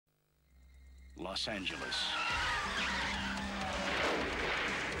Los Angeles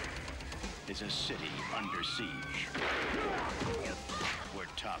is a city under siege, where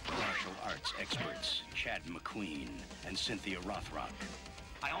top martial arts experts Chad McQueen and Cynthia Rothrock.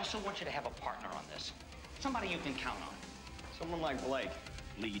 I also want you to have a partner on this. Somebody you can count on. Someone like Blake.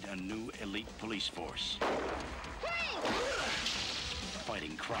 Lead a new elite police force,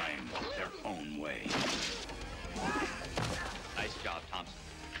 fighting crime their own way. Nice job, Thompson.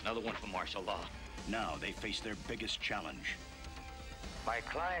 Another one for martial law. Now they face their biggest challenge. My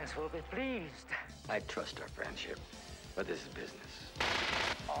clients will be pleased. I trust our friendship, but this is business.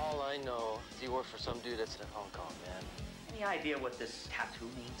 All I know is you work for some dude that's in Hong Kong, man. Any idea what this tattoo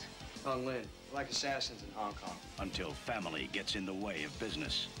means? Hong Lin, like assassins in Hong Kong. Until family gets in the way of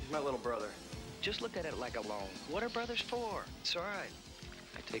business. He's my little brother. Just look at it like a loan. What are brothers for? It's all right.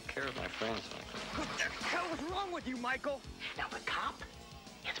 I take care of my friends, Michael. What the hell is wrong with you, Michael? Now the cop,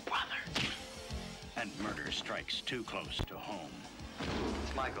 it's brother. And murder strikes too close to home.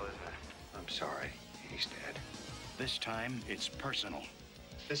 It's Michael, isn't it? I'm sorry. He's dead. This time, it's personal.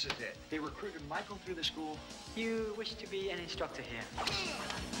 This is it. They recruited Michael through the school. You wish to be an instructor here.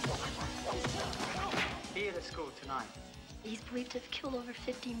 Be at the school tonight. He's believed to have killed over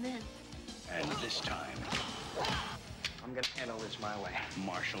 50 men. And this time, I'm gonna handle this my way.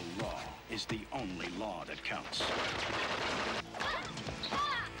 martial law is the only law that counts.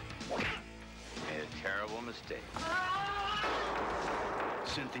 Made a terrible mistake.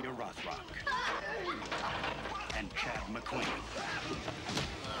 Cynthia Rothrock and Chad McQueen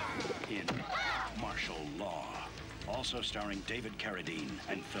in Martial Law. Also starring David Carradine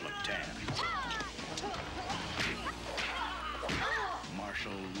and Philip Tan.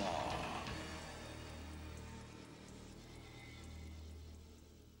 Martial Law.